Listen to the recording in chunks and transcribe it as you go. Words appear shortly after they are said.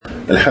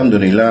الحمد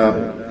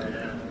لله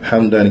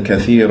حمدا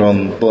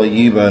كثيرا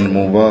طيبا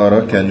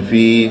مباركا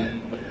فيه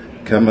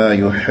كما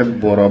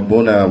يحب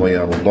ربنا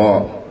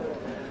ويرضى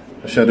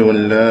أشهد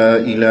أن لا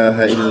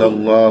إله إلا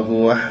الله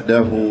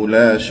وحده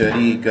لا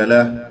شريك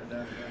له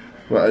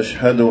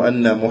وأشهد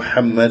أن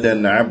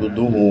محمدا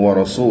عبده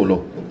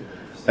ورسوله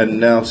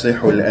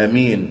الناصح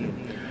الأمين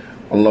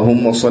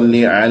اللهم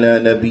صل على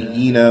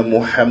نبينا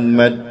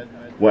محمد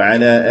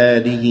وعلى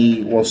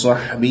آله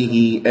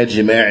وصحبه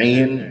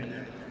أجمعين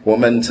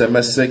ومن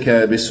تمسك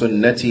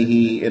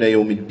بسنته إلى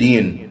يوم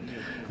الدين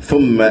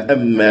ثم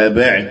أما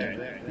بعد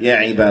يا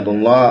عباد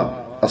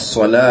الله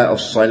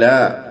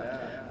الصلاة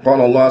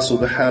قال الله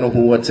سبحانه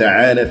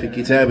وتعالى في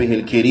كتابه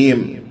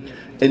الكريم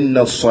إن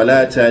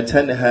الصلاة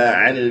تنهى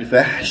عن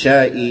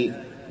الفحشاء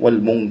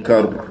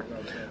والمنكر.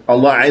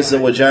 Allah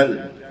Azza wa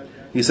Jal,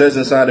 He says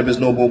inside of His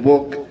noble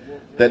book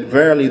that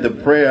verily the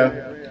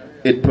prayer,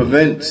 it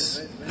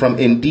prevents from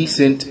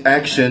indecent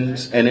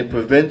actions and it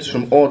prevents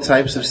from all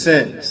types of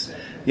sins.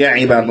 Ya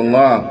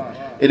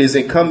ibadallah, it is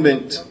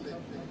incumbent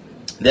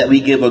that we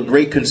give a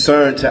great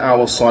concern to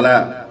our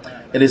salah.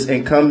 It is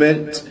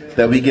incumbent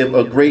that we give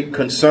a great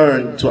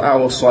concern to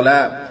our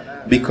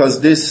salah because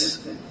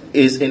this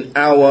is in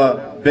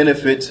our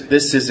benefit,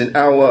 this is in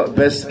our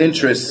best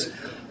interest.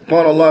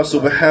 قال الله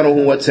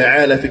سبحانه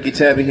وتعالى في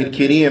كتابه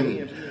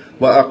الكريم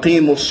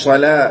وأقيموا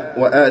الصلاة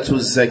وآتوا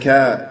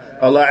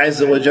الزكاة. Allah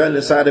Azza wa Jalla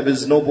inside of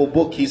His noble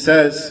book He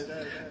says,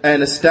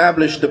 and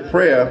establish the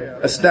prayer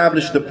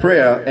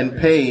and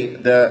pay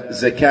the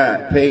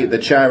zakat, pay the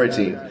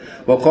charity.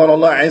 وقال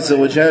الله عز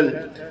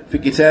وجل في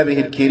كتابه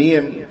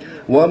الكريم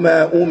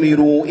وما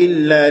أمروا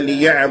إلا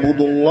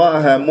ليعبدوا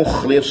الله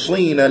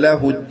مخلصين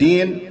له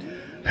الدين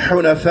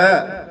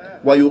حنفاء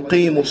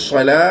ويقيموا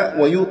الصلاة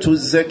ويؤتوا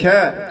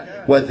الزكاة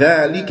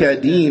وذلك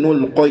دين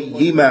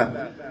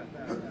القيمة.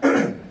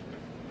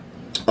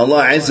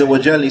 Allah Azza wa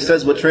Jalla, He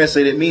says what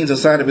translated means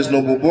inside of His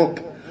noble book,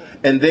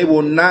 and they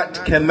will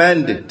not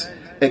command it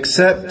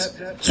except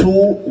to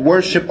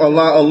worship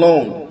Allah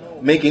alone,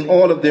 making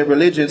all of their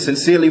religion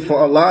sincerely for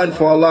Allah and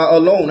for Allah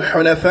alone,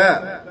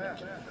 hunafa,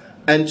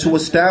 and to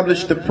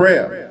establish the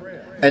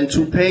prayer and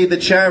to pay the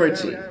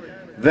charity.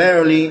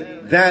 Verily,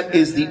 that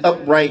is the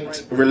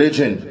upright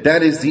religion.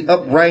 That is the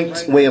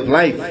upright way of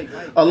life.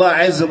 Allah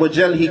Azza wa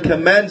Jal, He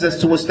commands us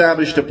to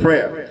establish the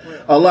prayer.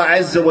 Allah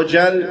Azza wa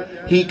Jal,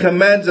 He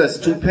commands us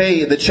to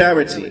pay the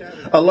charity.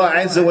 Allah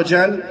Azza wa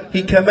Jal,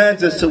 He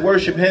commands us to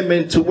worship Him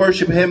and to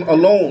worship Him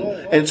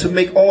alone and to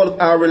make all of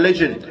our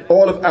religion,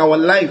 all of our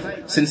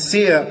life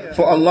sincere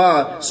for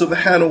Allah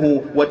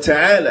subhanahu wa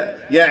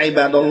ta'ala. Ya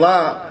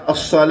ibadallah,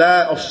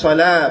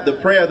 as-salah, the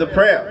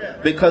prayer,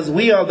 because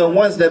we are the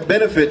ones that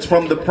benefit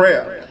from the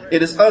prayer.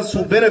 It is us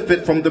who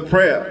benefit from the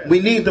prayer. We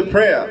need the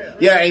prayer.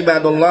 Ya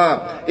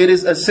ibadallah, it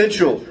is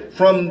essential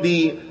from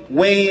the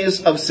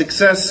ways of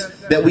success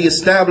that we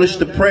establish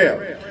the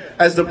prayer.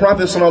 As the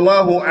Prophet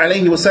sallallahu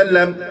alaihi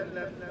wasallam,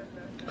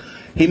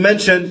 he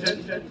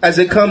mentioned, as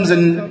it comes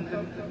in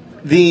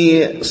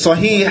the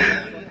Sahih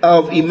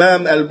of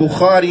Imam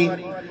al-Bukhari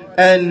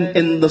and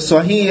in the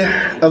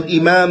Sahih of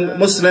Imam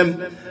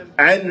Muslim,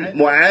 عن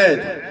معاذ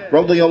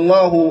رضي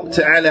الله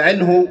تعالى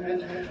عنه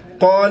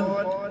قال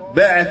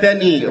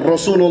بعثني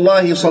رسول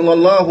الله صلى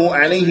الله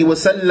عليه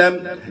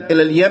وسلم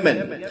إلى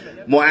اليمن.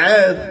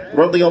 Mu'adh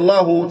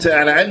radiyallahu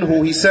ta'ala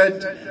anhu, he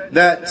said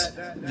that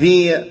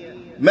the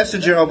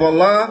Messenger of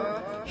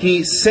Allah,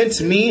 he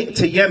sent me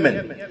to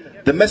Yemen.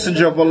 The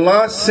Messenger of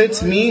Allah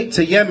sent me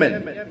to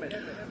Yemen.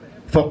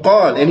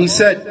 فقال, and he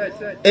said,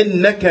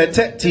 إنك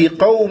تأتي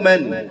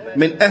قوما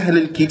من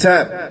أهل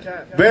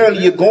الكتاب.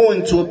 Verily you're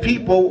going to a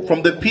people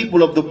from the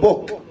people of the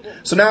book.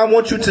 So now I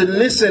want you to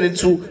listen and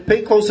to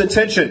pay close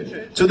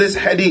attention to this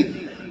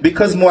hadith.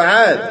 Because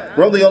Mu'adh,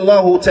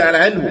 radiyallahu ta'ala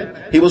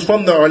anhu, he was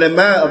from the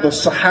ulama of the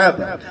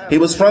Sahaba. He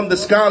was from the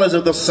scholars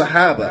of the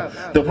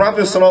Sahaba. The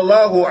Prophet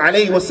sallallahu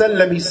alayhi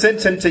wasallam, he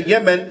sent him to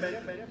Yemen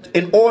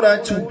in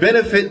order to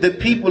benefit the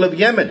people of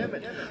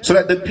Yemen. So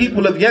that the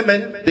people of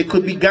Yemen, they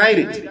could be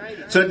guided.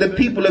 So that the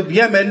people of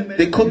Yemen,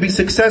 they could be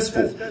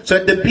successful. So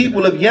that the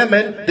people of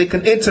Yemen, they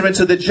can enter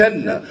into the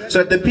Jannah. So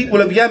that the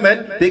people of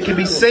Yemen, they can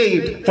be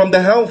saved from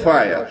the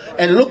hellfire.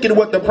 And look at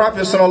what the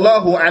Prophet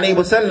sallallahu alaihi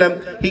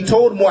wasallam, he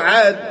told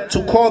Mu'adh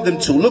to call them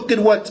to. Look at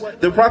what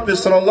the Prophet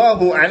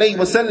sallallahu alaihi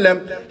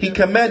wasallam, he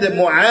commanded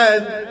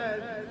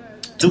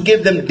Mu'adh to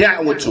give them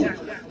da'wah to.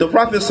 The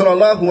Prophet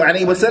sallallahu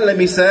alaihi wasallam,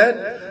 he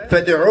said,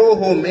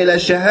 فَدْعُوهُمْ إِلَى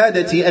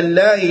شَهَادَةِ أَنْ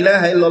لَا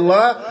إِلَهَ إِلَّا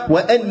اللَّهِ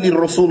وَأَنِّي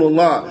رَسُولُ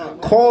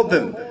اللَّهِ. Call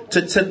them to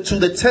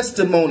the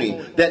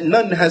testimony that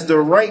none has the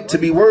right to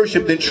be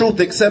worshipped in truth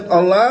except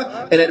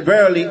Allah, and that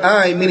verily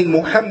I, meaning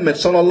Muhammad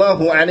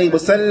sallallahu alayhi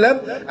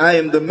wasallam, I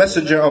am the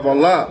messenger of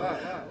Allah.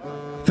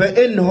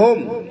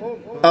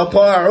 فَإِنْهُمْ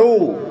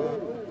أَطَاعُوا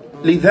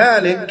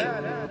لِذَلِكَ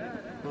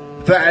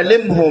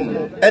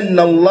فَعْلِمْهُمْ أَنَّ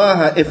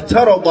اللَّهَ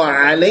افترض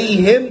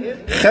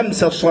عَلَيْهِمْ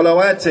 5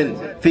 صلوات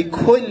في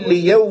كل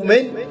يوم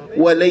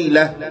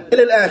وَلَيْلَةٍ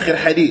إلى الآخر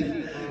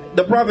hadith.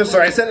 The Prophet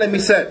ﷺ, he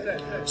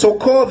said, So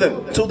call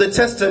them to the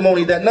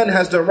testimony that none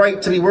has the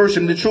right to be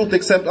worshipped in the truth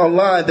except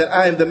Allah, and that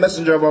I am the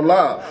messenger of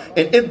Allah.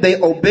 And if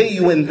they obey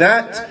you in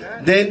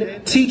that,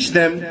 then teach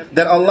them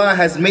that Allah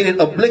has made it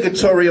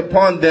obligatory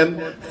upon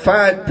them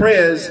 5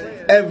 prayers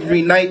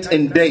every night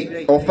and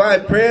day, or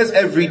 5 prayers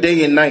every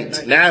day and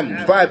night.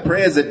 Naam, 5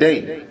 prayers a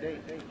day.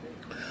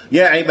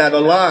 Ya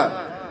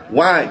ibadallah.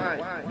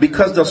 Why?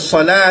 Because the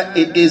salah,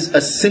 it is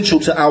essential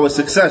to our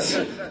success.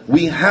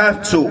 We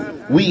have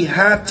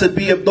to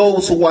be of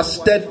those who are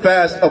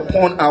steadfast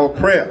upon our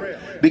prayer,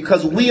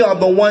 because we are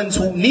the ones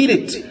who need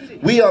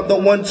it. We are the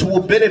ones who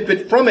will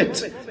benefit from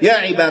it.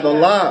 Ya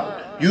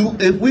ibadallah.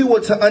 If we were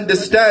to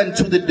understand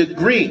to the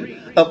degree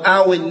of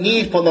our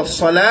need for the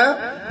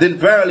salah, then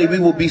verily we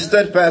will be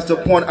steadfast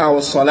upon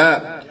our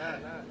salah.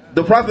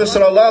 The Prophet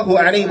sallallahu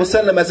alaihi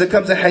wasallam, as it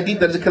comes a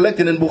hadith that is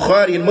collected in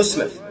Bukhaari and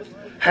Muslim,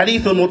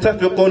 حديث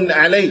متفق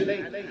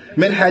عليه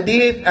من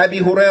حديث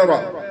أبي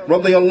هريرة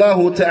رضي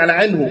الله تعالى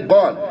عنه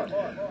قال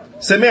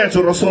سمعت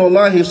رسول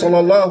الله صلى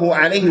الله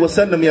عليه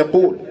وسلم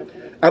يقول.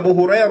 Abu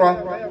Huraira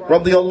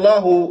رضي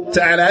الله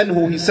تعالى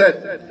عنه, he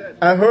said,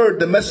 I heard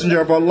the messenger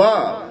of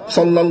Allah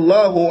صلى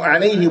الله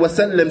عليه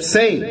وسلم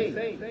saying,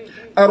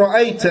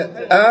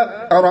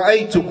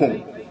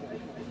 أرأيتكم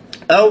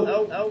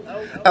أو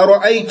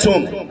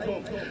أرأيتم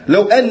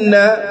لو أن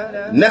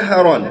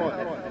نهرا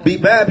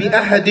بباب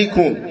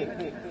أحدكم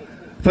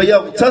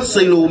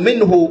فيغتسل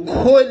منه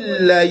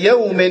كل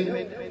يوم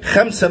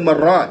 5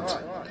 مرات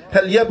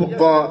هل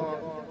يبقى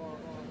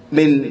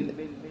من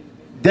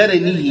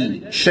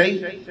درنه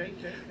شيء?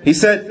 He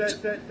said,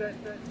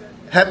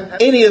 have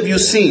any of you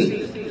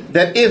seen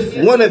that if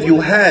one of you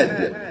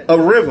had a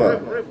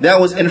river that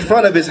was in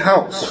front of his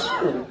house,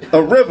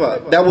 a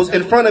river that was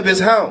in front of his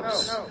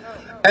house,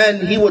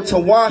 and he were to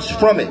wash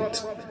from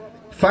it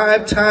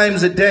 5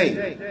 times a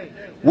day,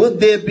 would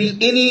there be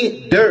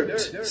any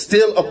dirt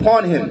still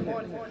upon him?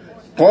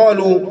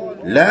 قالوا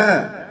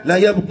لا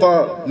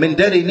يبقى من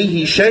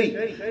درنه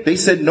شيء. They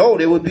said no,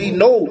 there would be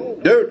no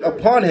dirt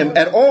upon him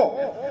at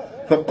all.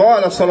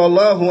 فقال صلى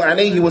الله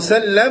عليه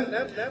وسلم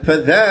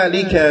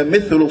فذلك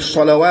مثل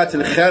الصلوات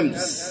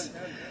الخمس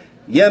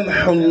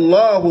يمحو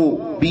الله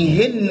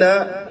بهن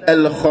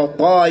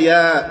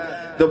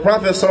الخطايا. The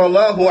Prophet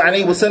sallallahu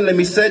alaihi wasallam,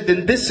 he said,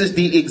 then this is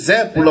the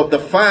example of the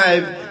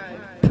 5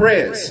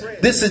 prayers.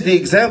 This is the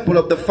example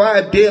of the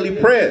 5 daily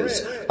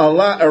prayers.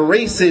 Allah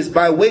erases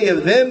by way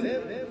of them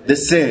the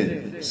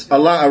sins.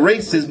 Allah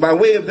erases by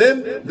way of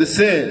them the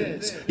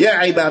sins.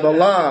 Ya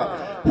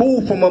ibadallah.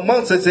 Who from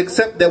amongst us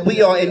except that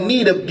we are in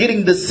need of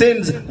getting the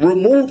sins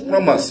removed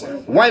from us,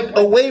 wiped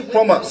away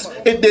from us?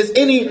 If there's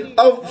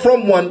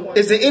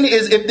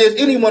if there's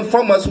anyone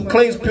from us who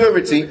claims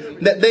purity,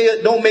 that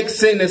they don't make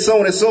sin and so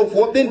on and so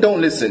forth, then don't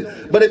listen.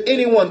 But if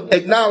anyone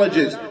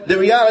acknowledges the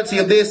reality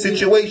of their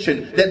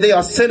situation, that they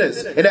are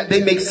sinners and that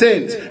they make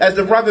sins, as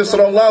the Prophet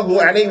sallallahu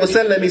alaihi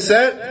wasallam, he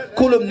said,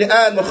 كل ابن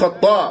آدم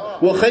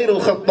خطاء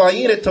وخير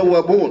الخطائين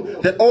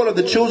التوابون, that all of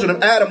the children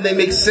of Adam, they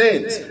make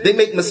sins, they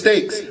make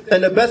mistakes,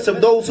 and the best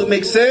of those who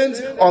make sins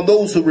are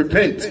those who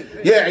repent.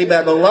 Ya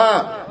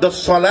ibadallah, the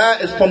salah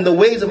is from the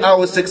ways of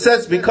our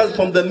success, because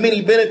from the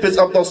many benefits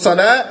of the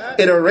salah,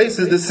 it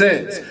erases the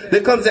sins.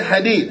 There comes a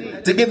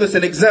hadith to give us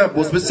an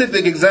example,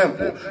 specific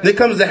example. There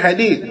comes a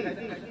hadith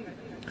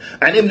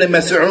عن ابن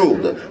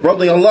مسعود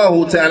رضي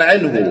الله تعالى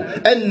عنه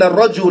أن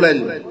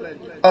رجلا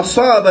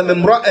أصاب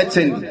من امرأة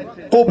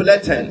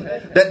قبلة,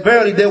 that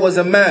verily there was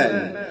a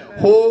man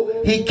who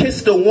he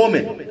kissed a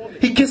woman.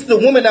 He kissed the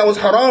woman that was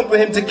haram for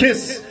him to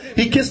kiss.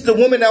 He kissed the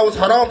woman that was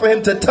haram for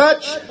him to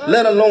touch,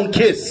 let alone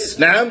kiss.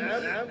 نعم.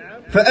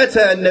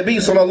 فأتى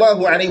النبي صلى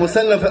الله عليه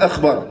وسلم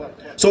فأخبره.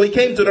 So he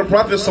came to the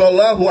Prophet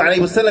sallallahu alaihi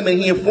wasallam and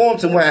he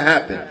informed him what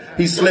happened.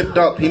 He slipped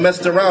up, he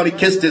messed around, he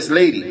kissed this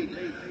lady.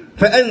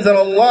 فأنزل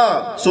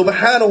الله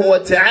سبحانه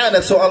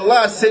وتعالى. So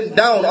Allah sent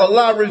down,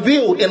 Allah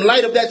revealed in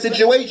light of that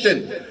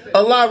situation.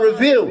 Allah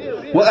revealed,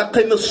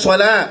 وأقم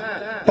الصلاة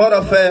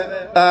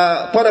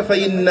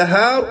طرفي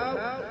النهار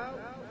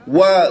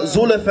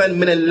وَزُلَفًا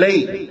مِنَ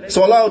اللَّيْلِ.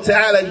 So Allah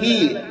Ta'ala,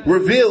 He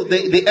revealed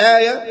the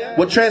ayah,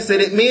 what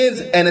translated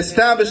means, and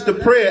established the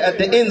prayer at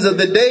the ends of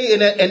the day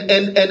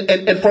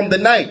and from the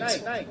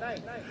night.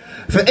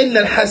 فَإِنَّ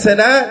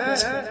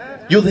الْحَسَنَاتِ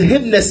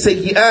يُذْهِبْنَ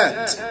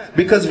السَّيِّئَاتِ.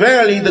 Because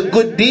verily the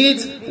good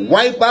deeds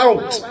wipe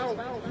out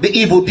the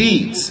evil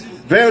deeds.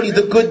 Verily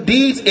the good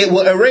deeds, it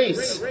will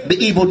erase the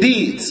evil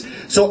deeds.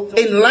 So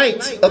in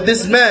light of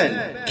this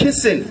man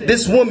kissing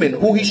this woman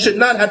who he should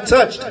not have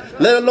touched,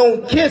 let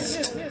alone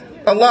kissed,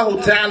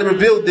 Allah Ta'ala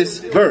revealed this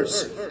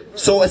verse.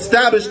 So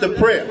establish the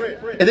prayer.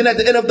 And then at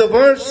the end of the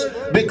verse,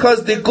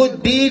 because the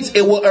good deeds,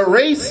 it will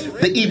erase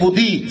the evil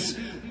deeds.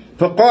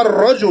 فَقَالَ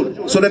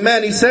الرَّجُلُ. So the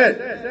man, he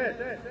said,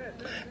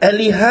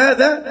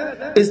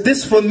 أَلِهَذَا, is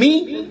this for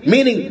me?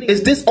 Meaning,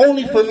 is this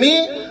only for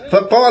me?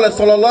 فَقَالَ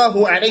صَلَى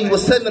اللَّهُ عَلَيْهِ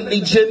وَسَلَّمْ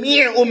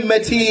لِجَمِيعِ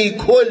أُمَّتِي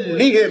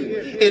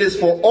كُلِّهِمْ. It is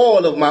for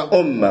all of my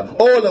ummah.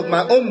 All of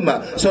my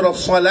ummah. So the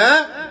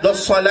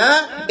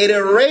salah, it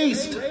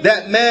erased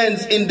that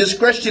man's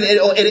indiscretion,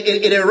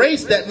 it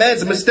erased that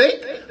man's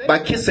mistake. by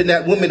kissing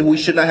that woman who we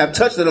should not have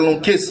touched, let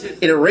alone kiss.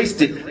 It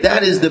erased it.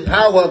 That is the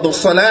power of the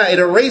salah. It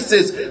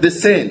erases the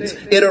sins.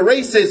 It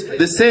erases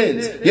the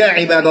sins. Ya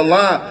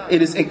ibadallah,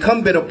 it is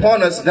incumbent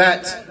upon us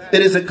that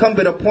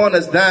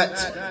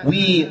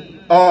we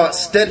are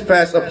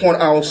steadfast upon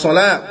our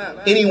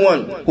salah.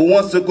 Anyone who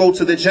wants to go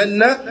to the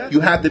Jannah, you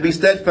have to be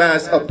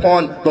steadfast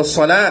upon the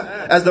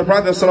salah. As the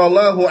Prophet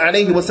sallallahu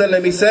alaihi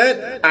wasallam, he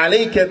said,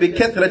 "Alayka bi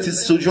kathrati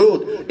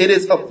sujood." It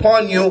is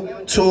upon you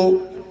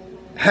to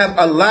have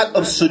a lot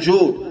of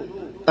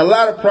sujood, a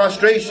lot of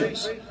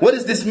prostrations. What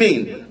does this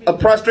mean? A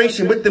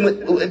prostration with them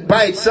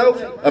by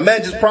itself? A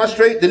man just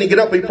prostrate, then he get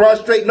up and he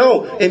prostrate?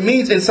 No, it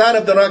means inside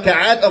of the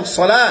raka'at of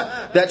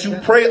salah that you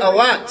pray a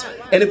lot.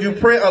 And if you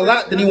pray a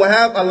lot, then you will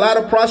have a lot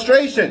of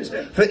prostrations.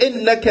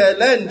 فَإِنَّكَ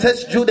لَن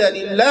تَسْجُدَ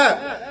لِلَّهِ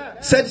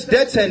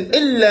سَجْدَةً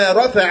إِلَّا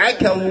رَفَعَكَ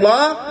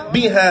اللَّهُ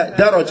بِهَا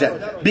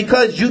دَرَجَةً.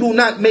 Because you do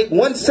not make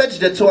one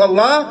sajda to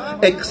Allah,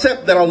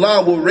 except that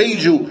Allah will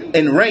raise you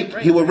in rank.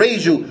 He will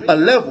raise you a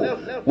level.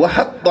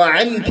 وَحَطَّ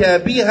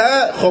عَنْكَ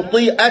بِهَا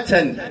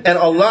خَطِيئَةً. And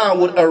Allah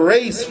would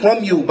erase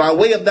from you, by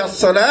way of that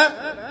salah,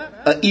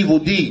 an evil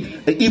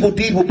deed. An evil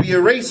deed will be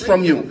erased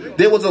from you.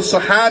 There was a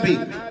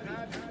sahabi,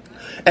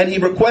 and he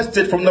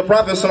requested from the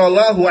Prophet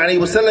sallallahu alaihi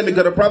wasallam,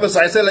 because the Prophet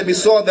sallallahu alaihi wasallam, he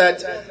saw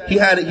that he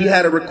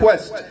had a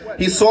request.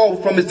 He saw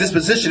from his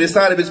disposition,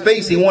 inside of his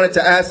face, he wanted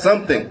to ask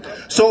something.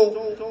 So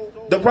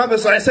the Prophet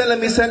sallallahu alaihi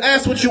wasallam, he said,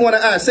 ask what you want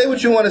to ask, say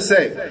what you want to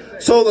say.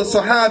 So the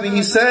Sahabi,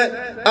 he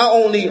said,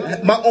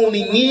 my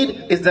only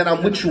need is that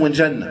I'm with you in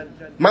Jannah.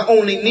 My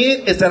only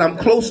need is that I'm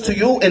close to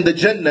you in the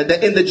Jannah.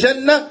 That in the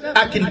Jannah,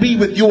 I can be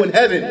with you in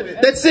heaven.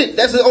 That's it.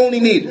 That's the only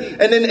need.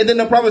 And then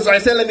the Prophet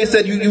ﷺ, he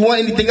said, you want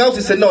anything else?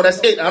 He said, no, that's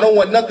it. I don't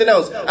want nothing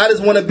else. I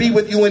just want to be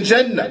with you in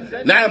Jannah.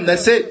 Naam,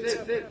 that's it.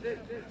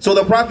 So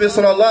the Prophet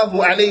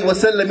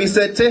ﷺ, he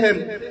said to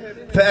him,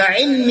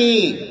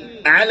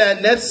 فَأَعِنِّي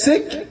عَلَى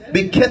نَفْسِكَ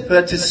بِكَثْرَةِ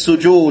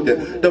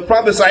السُّجُودِ. The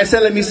Prophet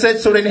ﷺ, he said,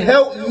 so then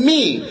help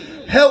me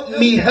help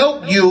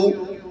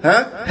you.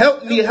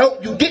 Help me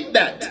help you get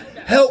that.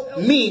 Help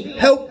me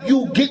help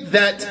you get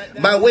that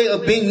by way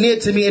of being near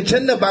to me in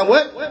Jannah. By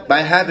what? By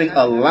having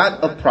a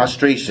lot of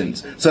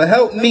prostrations. So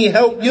help me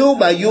help you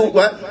by you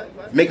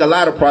what? Make a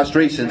lot of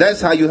prostrations. That's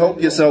how you help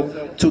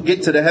yourself to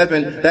get to the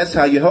heaven. That's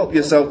how you help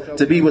yourself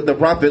to be with the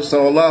Prophet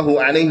sallallahu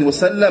alaihi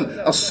wasallam.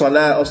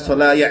 As-salah,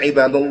 as-salah, ya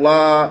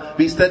ibadallah.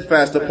 Be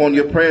steadfast upon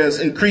your prayers.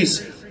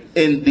 Increase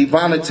in the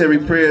voluntary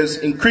prayers.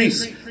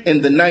 Increase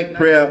in the night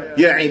prayer.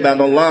 Ya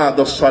ibadallah.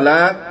 The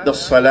salah, the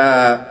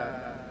salah.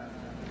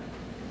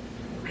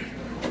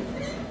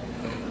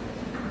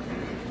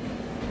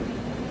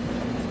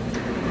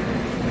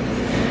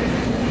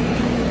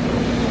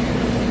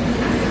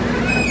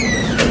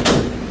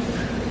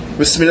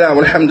 Bismillah,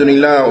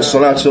 walhamdulillah,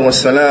 wassalatu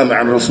wassalam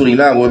ala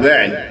rasulillah wa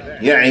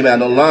ba'd. Ya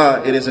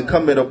ibadallah, it is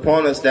incumbent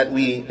upon us that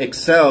we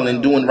excel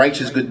in doing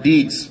righteous good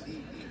deeds.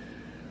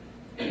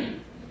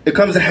 It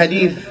comes a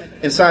hadith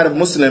inside of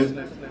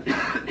Muslim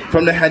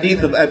from the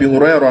hadith of Abi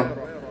Huraira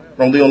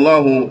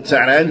radiyallahu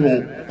ta'ala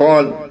anhu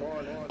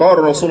قال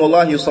رسول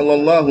الله صلى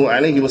الله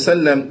عليه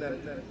وسلم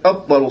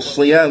أفضل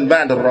الصيام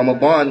بعد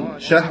رمضان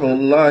شهر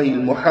الله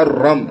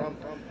المحرم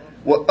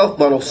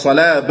وأفضل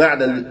الصلاة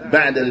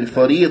بعد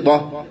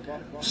الفريضة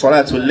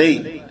صلاة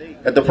الليل.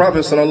 That the Prophet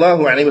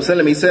sallallahu alaihi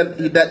wasallam, he said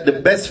that the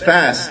best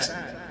fast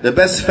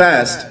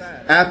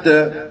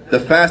after the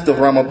fast of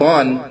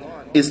Ramadan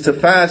is to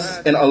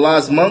fast in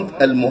Allah's month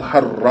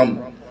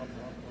al-Muharram.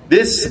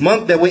 This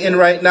month that we're in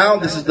right now,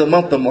 this is the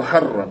month of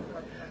Muharram.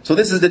 So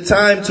this is the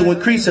time to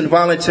increase in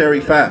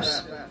voluntary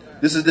fast.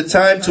 This is the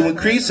time to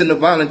increase in the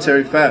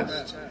voluntary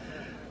fast.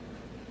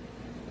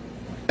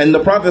 And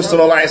the Prophet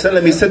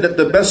ﷺ, he said that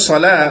the best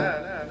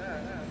salah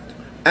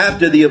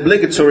after the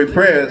obligatory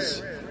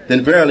prayers,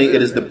 then verily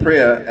it is the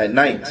prayer at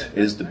night.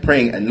 It is the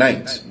praying at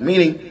night.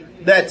 Meaning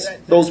that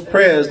those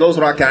prayers, those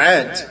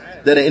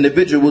raka'at that an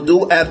individual will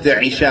do after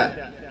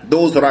Isha.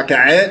 Those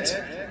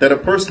raka'at that a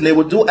person they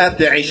will do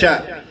after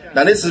Isha.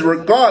 Now this is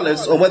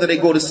regardless of whether they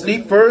go to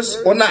sleep first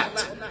or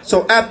not.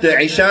 So after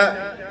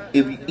Isha,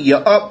 if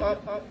you're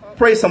up,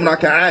 pray some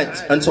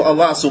raka'at unto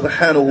Allah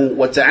subhanahu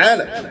wa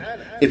ta'ala.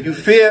 If you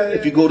fear,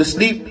 if you go to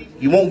sleep,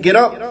 you won't get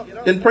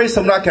up, then pray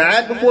some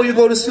raka'at before you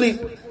go to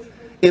sleep.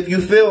 If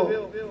you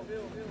feel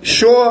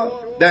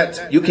sure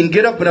that you can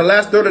get up in the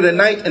last third of the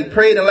night and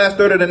pray in the last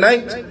third of the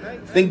night,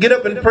 then get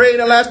up and pray in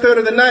the last third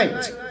of the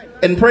night.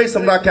 And pray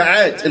some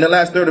raka'at in the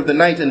last third of the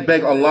night and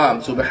beg Allah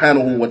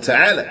subhanahu wa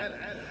ta'ala.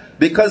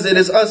 Because it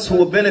is us who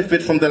will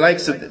benefit from the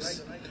likes of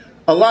this.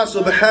 Allah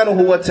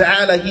subhanahu wa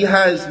ta'ala, He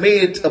has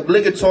made it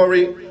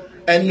obligatory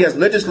and He has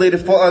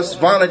legislated for us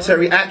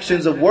voluntary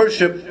actions of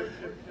worship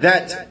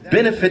that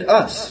benefit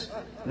us.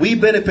 We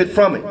benefit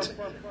from it.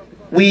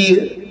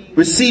 We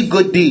receive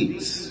good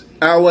deeds.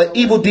 Our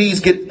evil deeds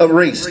get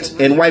erased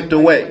and wiped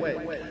away.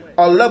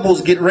 Our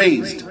levels get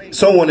raised,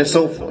 so on and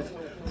so forth.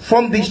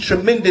 From these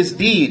tremendous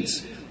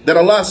deeds that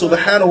Allah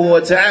subhanahu wa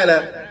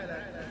ta'ala,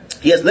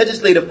 He has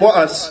legislated for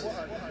us,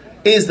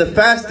 is the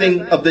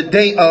fasting of the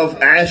day of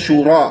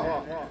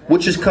Āshoora,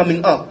 which is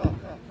coming up,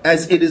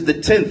 as it is the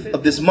 10th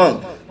of this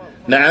month.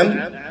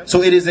 Naam.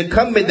 So it is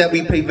incumbent that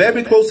we pay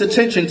very close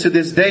attention to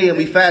this day and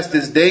we fast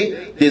this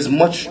day. There's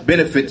much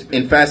benefit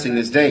in fasting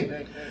this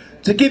day.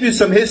 To give you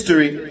some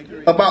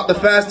history about the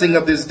fasting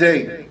of this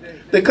day,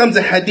 there comes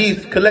a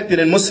hadith collected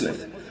in Muslim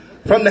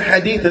from the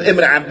hadith of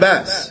Ibn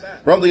Abbas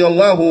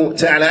radiyallahu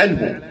ta'ala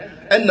anhu,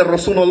 أن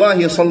رسول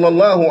الله صلى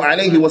الله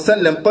عليه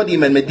وسلم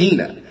قدم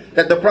المدينة,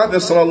 that the Prophet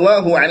صلى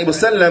الله عليه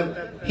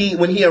وسلم,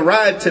 when he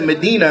arrived to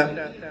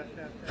Medina,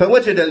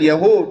 فوجد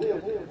اليهود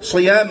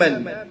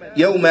صياما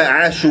يوم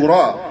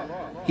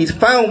عاشوراء, he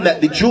found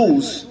that the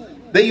Jews,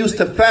 they used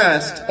to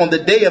fast on the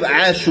day of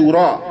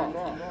Āshoora.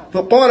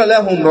 فقال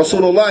لهم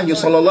رسول الله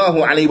صلى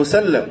الله عليه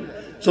وسلم,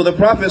 so the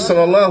Prophet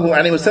صلى الله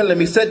عليه وسلم,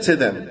 he said to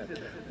them,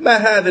 ما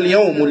هذا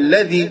اليوم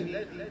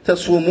الذي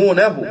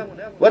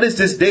تصومونه, what is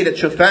this day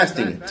that you're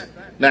fasting it?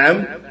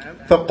 نعم.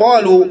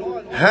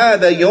 فقالوا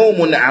هذا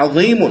يوم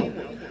عظيم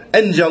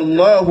أنجى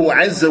الله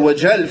عز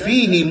وجل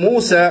فيه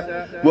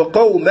موسى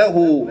وقومه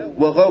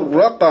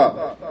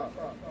وغرق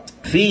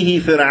فيه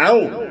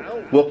فرعون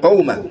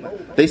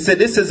وقومه. They said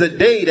this is a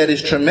day that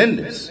is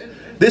tremendous.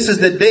 This is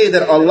the day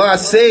that Allah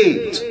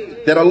saved,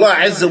 that Allah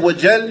Azza wa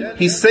Jal,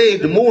 He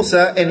saved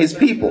Musa and his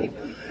people,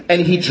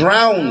 and He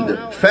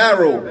drowned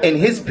Pharaoh and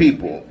his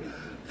people.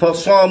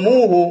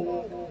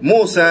 فَصَامُوهُ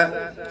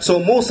Musa, so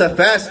Musa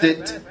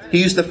fasted.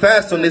 He used to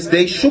fast on this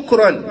day,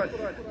 shukran,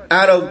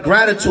 out of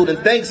gratitude and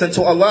thanks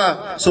unto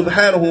Allah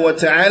subhanahu wa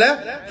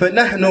ta'ala.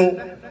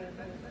 فَنَحْنُ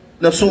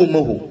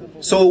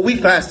نَصُومُهُ, so we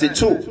fasted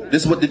too.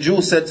 This is what the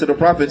Jews said to the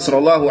Prophet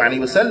sallallahu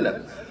alaihi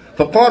wasallam.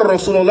 فقال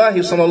رسول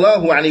الله صلى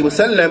الله عليه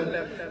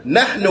وسلم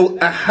نحن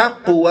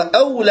أحق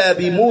وأولى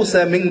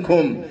بموسى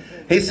منكم.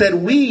 He said,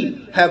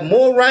 we have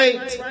more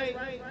right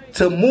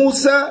to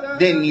Musa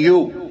than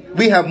you.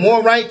 We have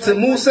more right to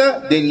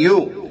Musa than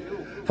you.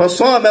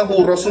 فصامه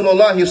رسول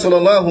الله صلى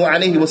الله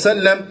عليه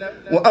وسلم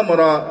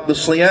وأمر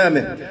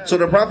بالصيام. So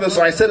the Prophet صلى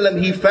الله عليه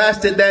وسلم, he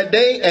fasted that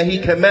day and he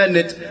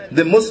commanded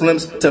the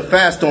Muslims to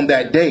fast on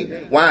that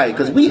day. Why?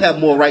 Because we have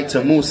more right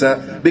to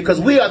Musa, because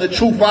we are the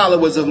true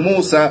followers of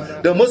Musa.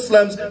 The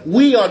Muslims,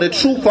 we are the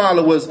true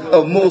followers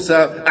of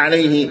Musa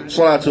alayhi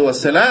salatu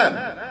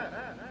wassalam.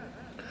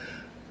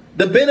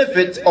 The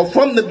benefit, or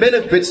from the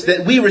benefits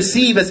that we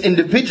receive as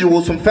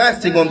individuals from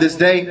fasting on this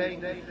day,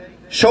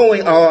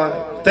 showing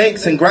our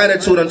thanks and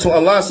gratitude unto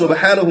Allah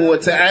subhanahu wa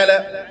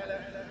ta'ala,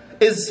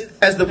 is,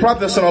 as the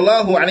Prophet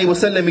sallallahu alaihi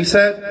wasallam, he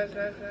said,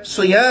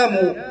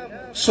 صيام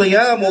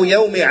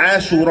يوم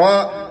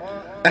عاشوراء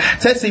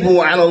احتسب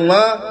على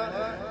الله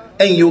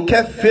أن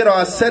يكفر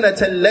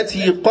السنة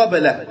التي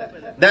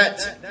قبله.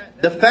 That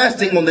the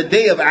fasting on the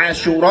day of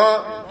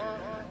Āshoora,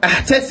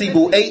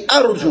 احتسب أي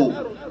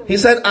أرجو, he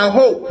said, I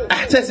hope.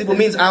 Ahtasibu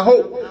means I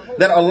hope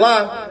that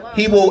Allah,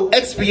 He will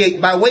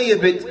expiate by way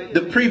of it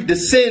the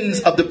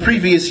sins of the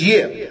previous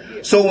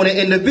year. So when an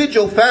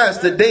individual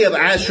fasts the day of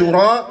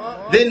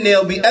Āshoora, then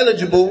they'll be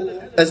eligible,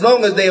 as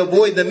long as they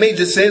avoid the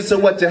major sins, so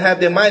what, to have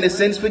their minor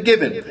sins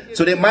forgiven.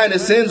 So their minor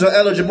sins are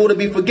eligible to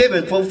be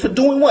forgiven for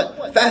doing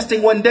what?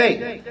 Fasting one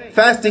day.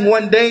 Fasting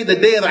one day, the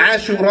day of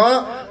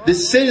Āshoora,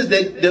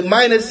 the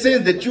minor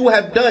sins that you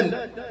have done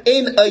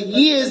in a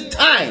year's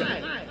time,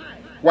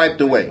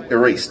 wiped away,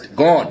 erased,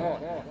 gone.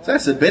 So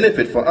that's a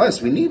benefit for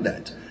us. We need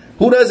that.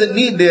 Who doesn't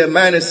need their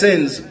minor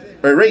sins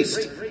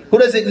erased? Who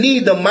doesn't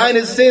need the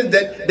minor sins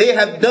that they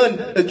have done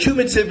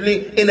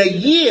accumulatively in a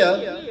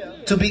year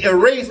to be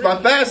erased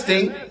by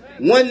fasting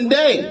one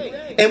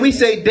day? And we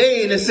say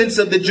day in the sense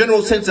of the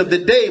general sense of the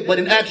day, but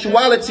in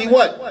actuality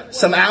what?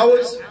 Some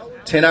hours?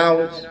 10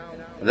 hours?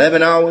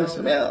 11 hours?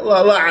 I mean,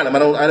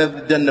 I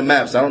haven't done the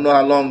maths. I don't know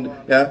how long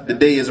the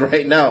day is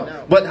right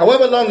now. But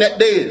however long that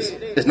day is,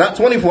 it's not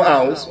 24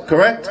 hours,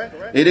 correct?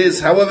 It is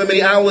however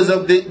many hours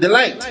of the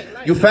light.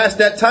 You fast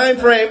that time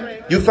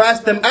frame, you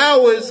fast them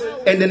hours,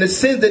 and then the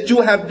sins that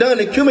you have done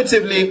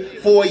cumulatively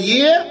for a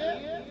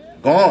year,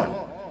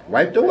 gone,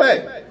 wiped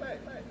away.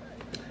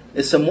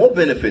 It's some more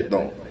benefit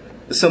though.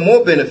 It's some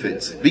more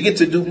benefits. We get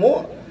to do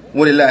more.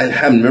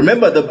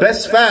 Remember, the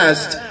best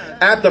fast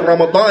after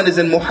Ramadan is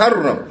in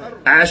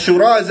Muharram.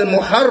 Āshoora is in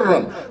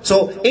Muharram.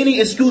 So any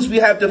excuse we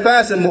have to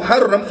fast in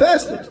Muharram,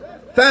 fast it.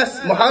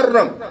 Fast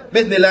Muharram,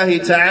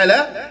 bidhnillahi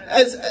ta'ala,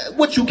 as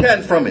what you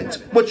can from it.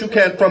 What you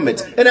can from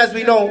it. And as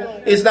we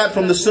know, it's not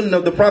from the sunnah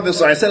of the Prophet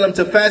ﷺ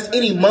to fast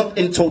any month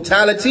in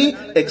totality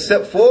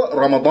except for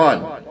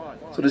Ramadan.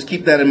 So just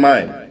keep that in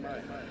mind.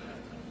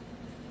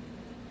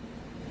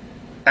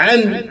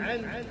 And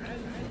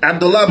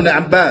Abdullah ibn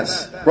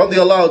Abbas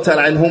radiyallahu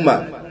ta'ala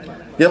anhuma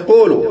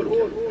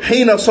يقول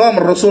حين صام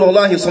الرسول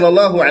الله صلى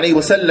الله عليه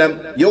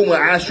وسلم يوم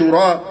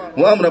عاشوراء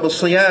وأمر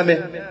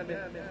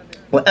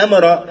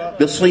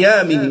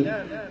بصيامه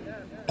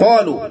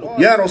قالوا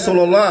يا رسول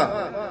الله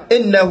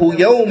إنه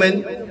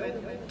يوم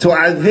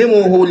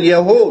تعظمه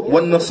اليهود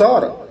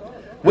والنصارى.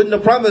 When the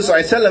Prophet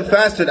ﷺ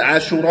fasted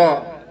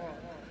Āshoora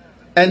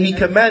and he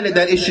commanded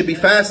that it should be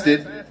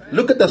fasted,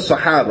 look at the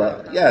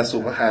Sahaba. Ya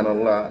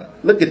subhanallah.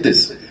 Look at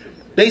this.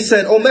 They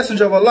said, O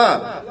Messenger of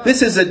Allah,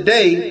 this is a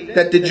day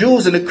that the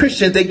Jews and the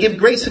Christians, they give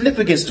great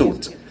significance to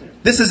it.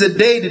 This is a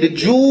day that the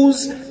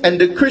Jews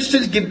and the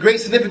Christians give great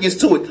significance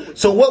to it.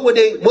 So what were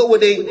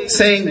they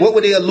saying? What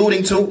were they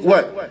alluding to?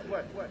 What?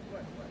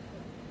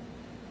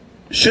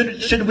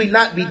 Should we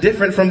not be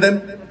different from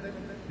them?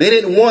 They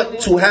didn't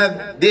want to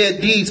have their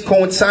deeds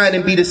coincide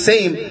and be the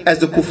same as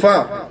the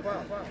kuffar.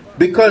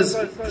 Because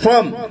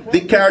from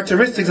the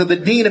characteristics of the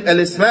deen of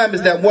Islam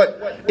is that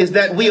what? Is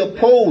that we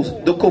oppose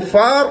the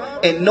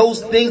kuffar and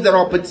those things that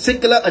are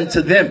particular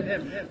unto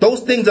them.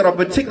 Those things that are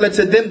particular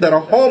to them that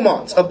are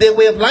hallmarks of their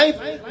way of life,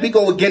 we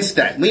go against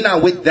that. We're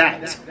not with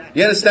that.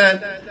 You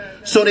understand?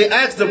 So they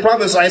asked the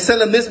Prophet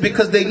ﷺ this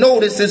because they know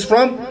this is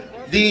from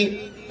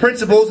the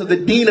principles of the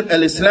deen of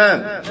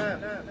Islam.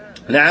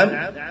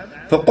 Naam.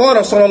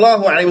 فقال صلى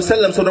الله عليه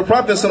وسلم, so the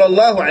Prophet صلى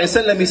الله عليه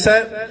وسلم, he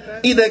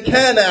said, إذا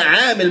كان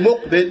عام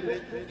المقبل,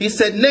 he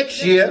said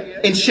next year,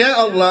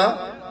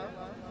 inshallah,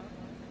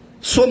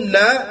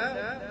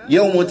 صمنا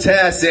يوم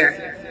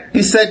التاسع.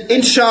 He said,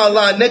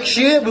 inshallah, next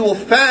year we will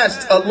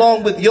fast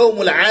along with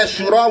يوم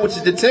العاشوراء, which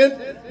is the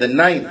 10th, the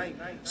 9th.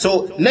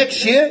 So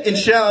next year,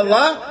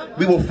 inshallah,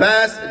 we will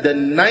fast the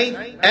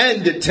 9th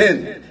and the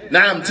 10th.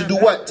 Now, to do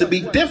what? To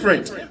be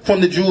different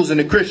from the Jews and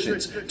the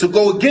Christians. To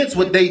go against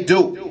what they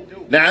do.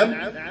 نعم.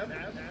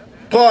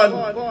 قال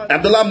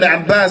عبد الله بن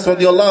عباس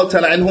رضي الله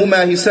تعالى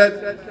عنهما, he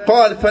said,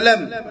 قال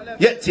فلم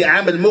يأتي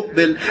عام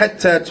المقبل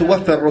حتى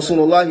توفى رسول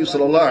الله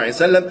صلى الله عليه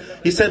وسلم.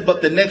 He said,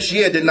 but the next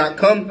year did not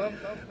come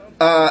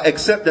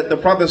except that the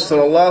Prophet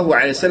صلى الله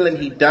عليه وسلم,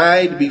 he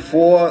died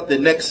before the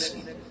next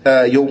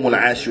يوم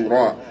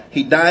العاشوراء.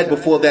 He died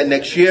before that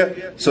next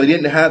year, so he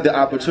didn't have the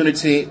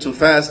opportunity to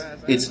fast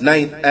its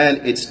 9th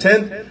and its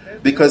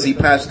 10th because he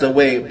passed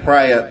away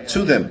prior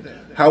to them.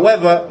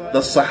 However, the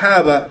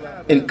Sahaba,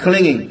 in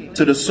clinging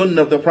to the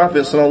Sunnah of the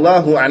Prophet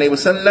sallallahu alaihi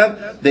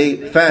wasallam, they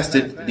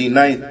fasted the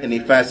 9th and they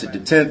fasted the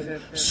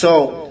 10th.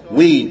 So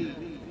we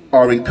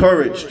are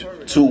encouraged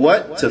to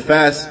what? To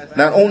fast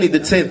not only the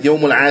 10th,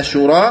 Yawm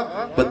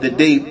al-Ashura, but the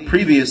day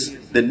previous,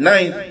 the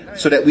 9th,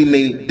 so that we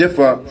may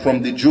differ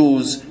from the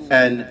Jews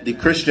and the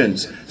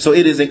Christians. So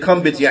it is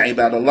incumbent, ya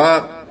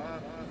ibadallah,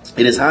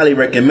 it is highly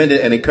recommended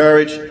and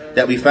encouraged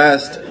that we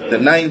fast the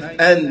 9th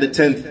and the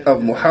 10th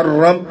of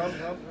Muharram,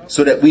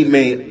 so that we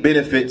may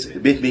benefit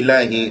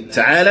bi'idhnillahi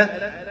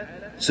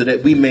ta'ala, so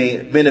that we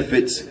may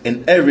benefit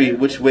in every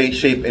which way,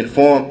 shape and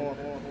form,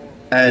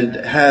 and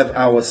have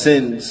our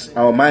sins,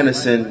 our minor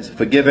sins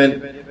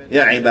forgiven.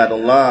 Ya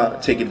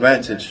ibadallah, take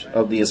advantage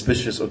of the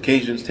auspicious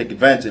occasions, take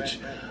advantage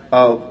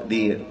of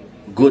the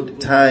good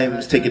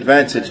times, take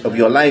advantage of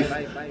your life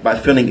by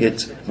filling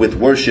it with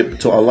worship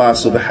to Allah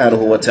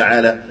subhanahu wa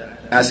ta'ala,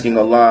 asking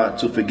Allah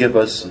to forgive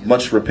us,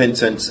 much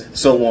repentance,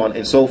 so on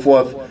and so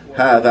forth.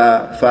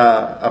 هذا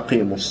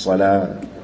فأقيموا الصلاة.